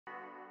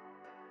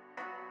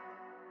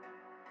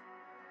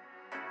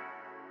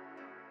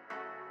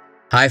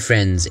Hi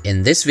friends,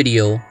 in this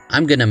video,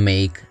 I'm gonna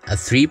make a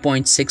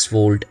 3.6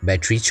 volt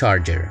battery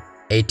charger.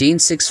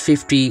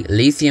 18650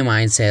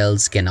 lithium-ion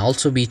cells can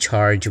also be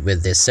charged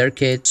with this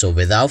circuit. So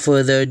without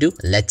further ado,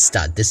 let's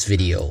start this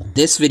video.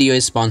 This video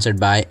is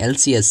sponsored by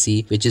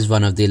LCSC, which is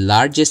one of the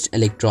largest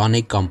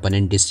electronic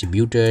component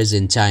distributors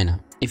in China.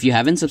 If you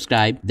haven't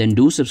subscribed, then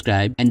do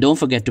subscribe and don't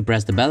forget to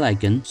press the bell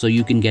icon so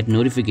you can get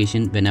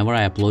notification whenever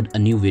I upload a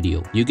new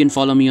video. You can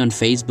follow me on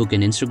Facebook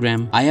and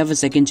Instagram. I have a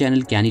second channel,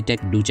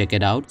 KIYANI'S, do check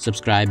it out,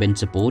 subscribe and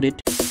support it.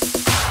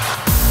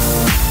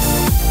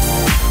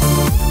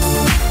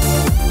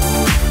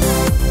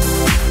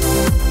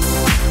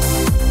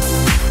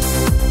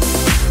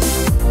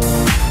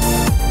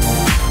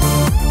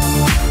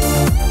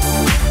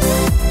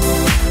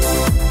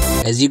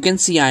 As you can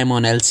see, I am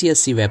on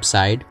LCSC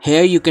website.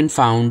 Here you can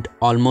find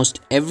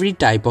almost every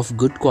type of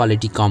good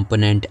quality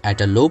component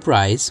at a low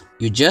price.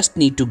 You just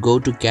need to go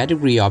to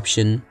category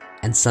option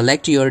and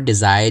select your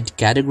desired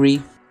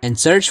category and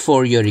search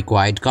for your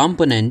required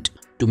component.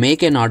 To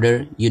make an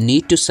order, you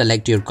need to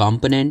select your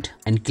component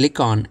and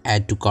click on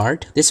add to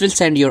cart. This will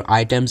send your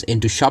items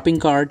into shopping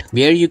cart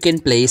where you can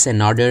place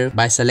an order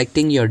by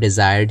selecting your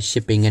desired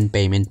shipping and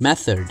payment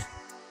method.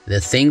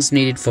 The things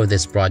needed for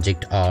this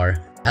project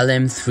are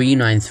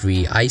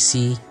LM393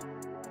 IC,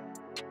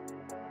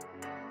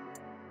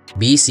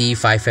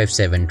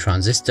 BC557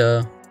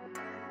 transistor,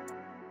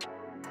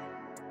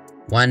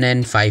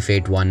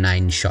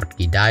 1N5819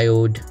 Schottky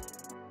diode,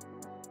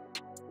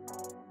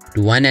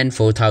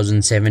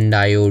 1N4007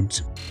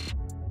 diodes,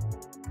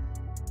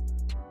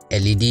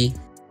 LED,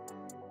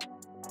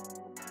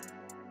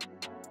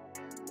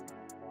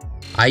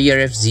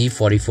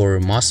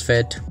 IRF-Z44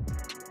 MOSFET,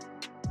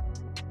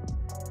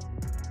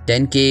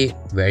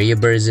 10K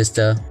variable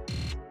resistor,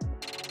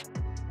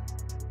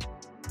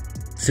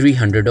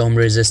 300 ohm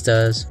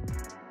resistors,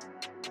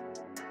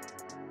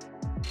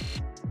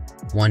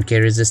 1K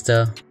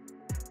resistor,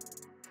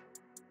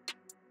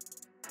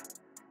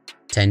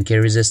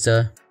 10K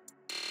resistor,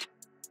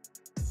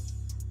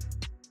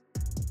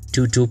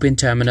 2 2-pin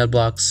terminal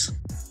blocks,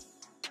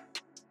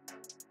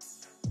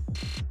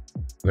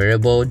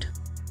 VERO board,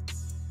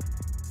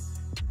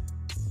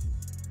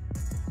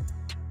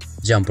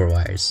 jumper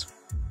wires.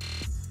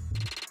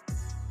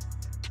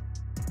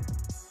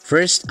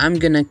 First, I'm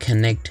gonna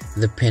connect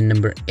the pin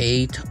number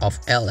 8 of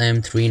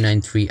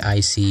LM393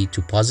 IC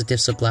to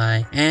positive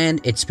supply and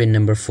its pin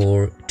number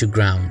 4 to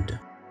ground.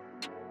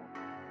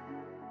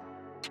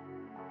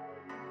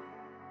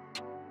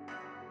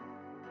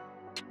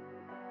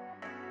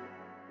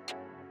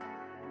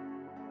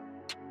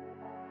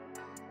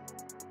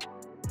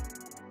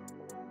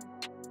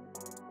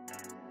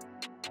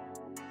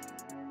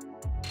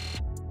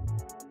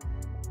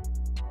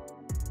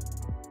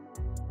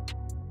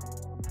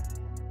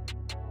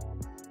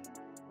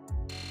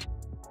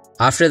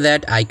 After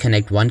that, I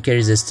connect 1K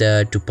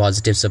resistor to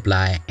positive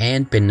supply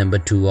and pin number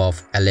 2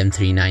 of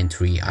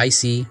LM393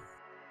 IC.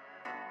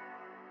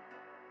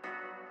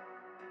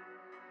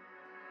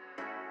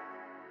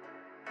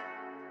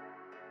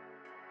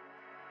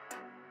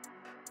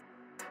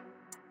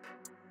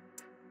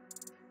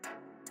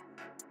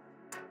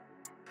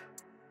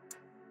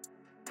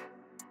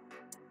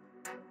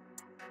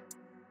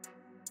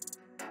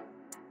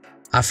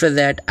 After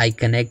that, I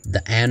connect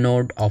the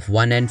anode of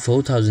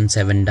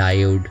 1N4007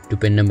 diode to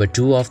pin number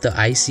 2 of the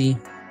IC.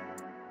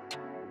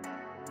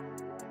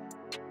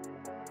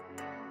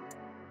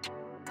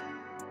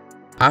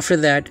 After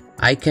that,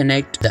 I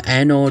connect the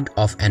anode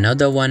of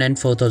another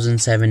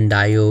 1N4007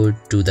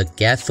 diode to the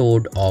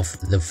cathode of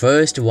the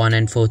first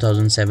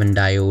 1N4007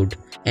 diode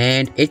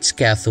and its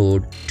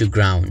cathode to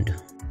ground.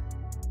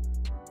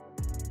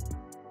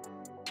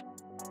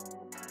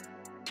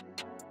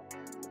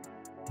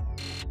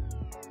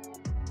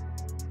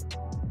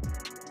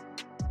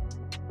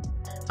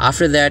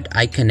 After that,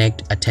 I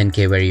connect a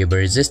 10K variable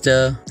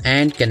resistor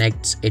and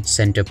connects its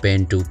center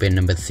pin to pin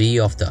number 3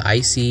 of the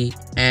IC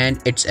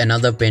and its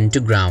another pin to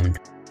ground.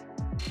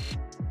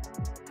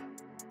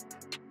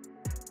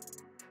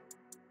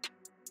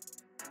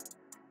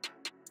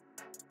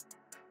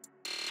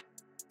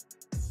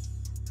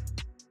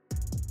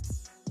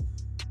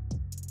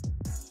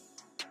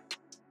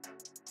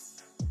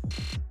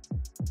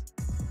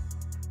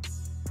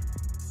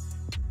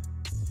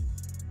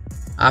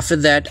 After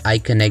that, I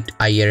connect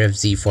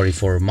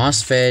IRF-Z44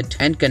 MOSFET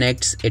and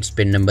connects its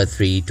pin number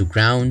 3 to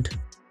ground.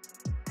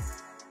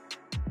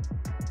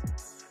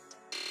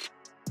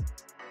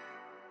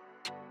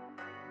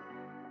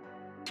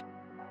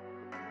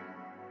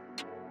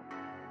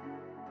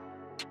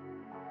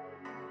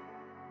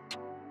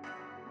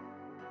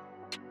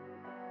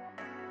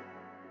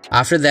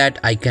 After that,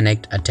 I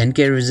connect a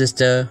 10K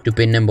resistor to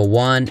pin number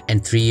 1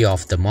 and 3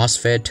 of the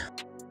MOSFET.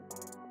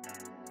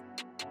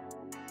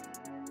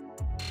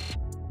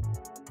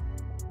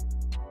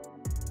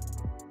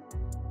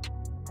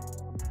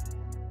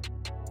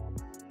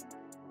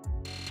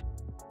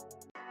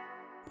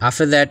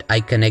 After that,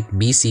 I connect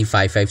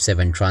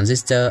BC557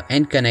 transistor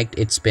and connect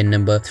its pin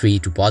number 3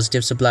 to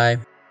positive supply.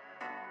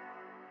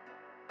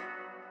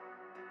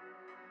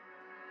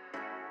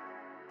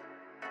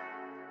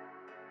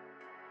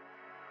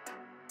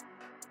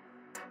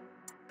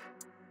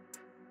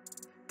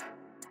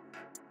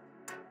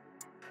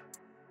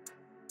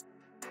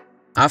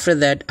 After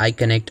that, I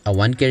connect a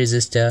 1K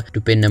resistor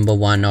to pin number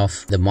 1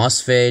 of the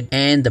MOSFET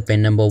and the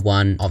pin number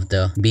 1 of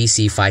the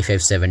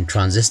BC557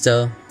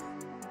 transistor.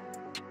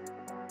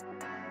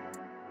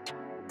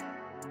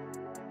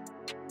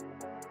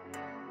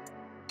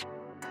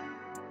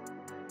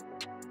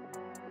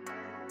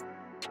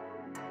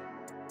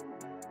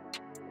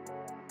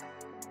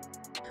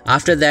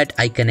 After that,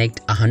 I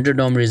connect a 100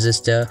 ohm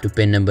resistor to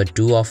pin number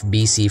 2 of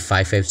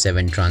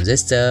BC557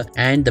 transistor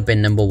and the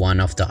pin number 1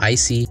 of the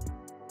IC.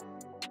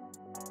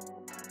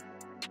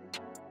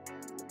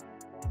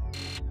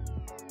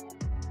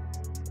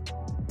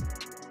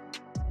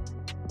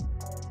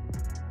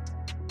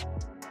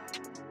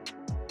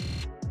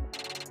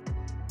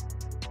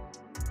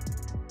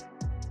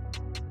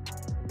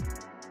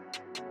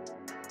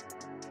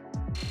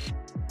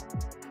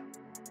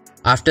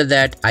 After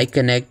that, I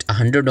connect a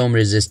 100 ohm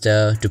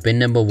resistor to pin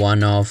number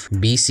 1 of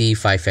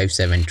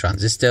BC557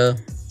 transistor.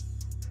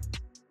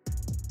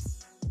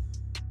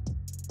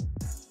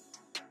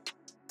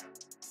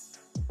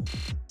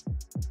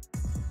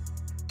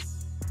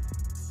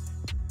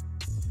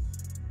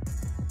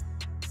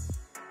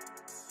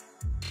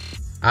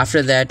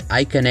 After that,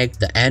 I connect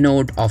the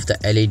anode of the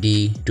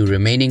LED to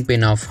remaining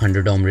pin of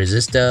 100 ohm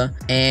resistor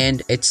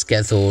and its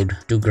cathode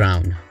to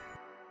ground.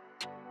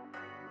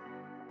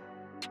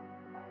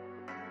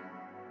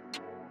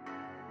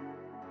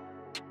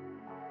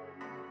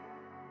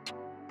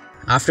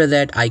 After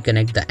that, I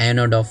connect the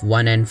anode of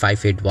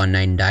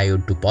 1N5819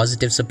 diode to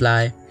positive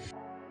supply.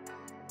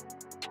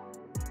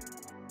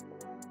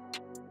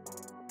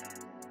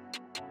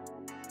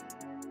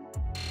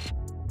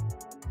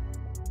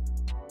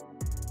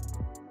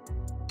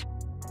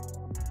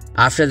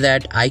 After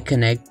that, I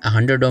connect a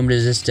 100 ohm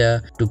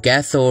resistor to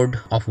cathode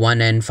of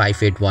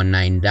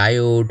 1N5819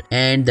 diode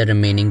and the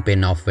remaining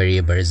pin of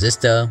variable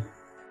resistor.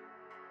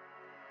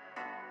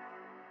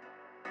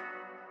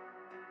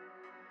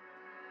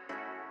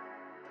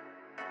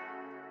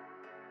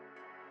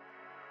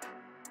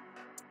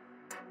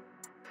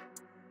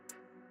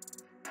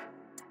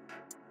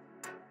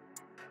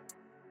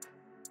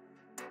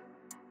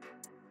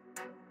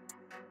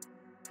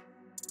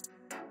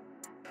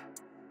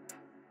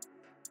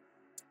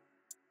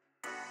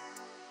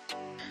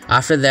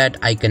 After that,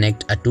 I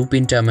connect a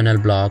 2-pin terminal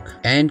block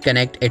and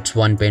connect its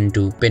 1 pin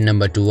to pin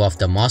number 2 of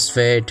the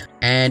MOSFET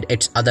and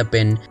its other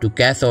pin to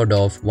cathode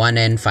of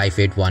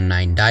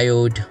 1N5819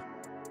 diode.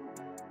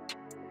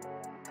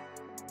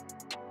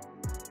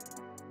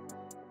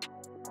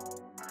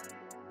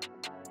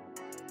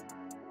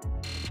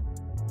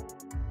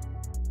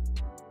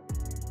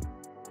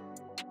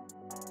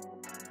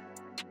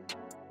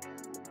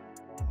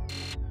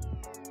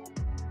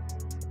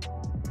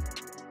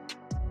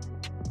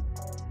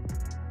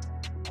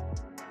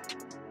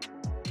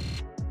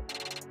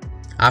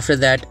 After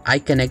that, I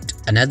connect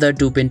another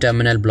 2-pin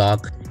terminal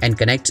block and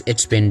connect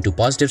its pin to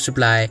positive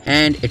supply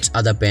and its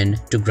other pin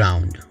to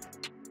ground.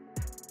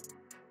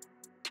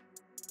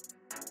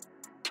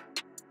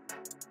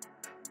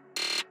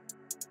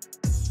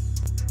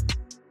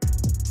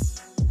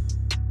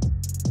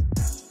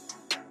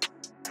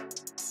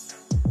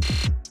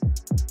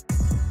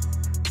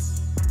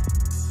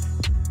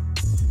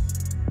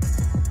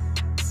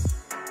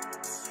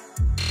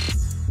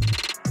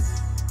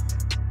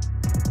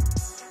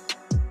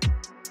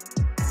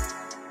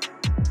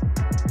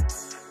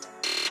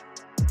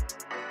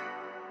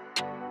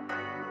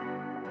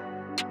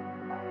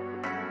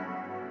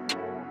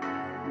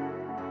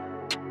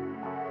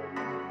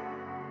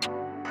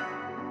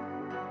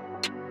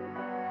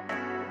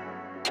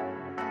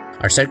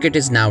 Our circuit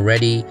is now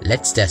ready.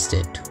 Let's test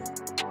it.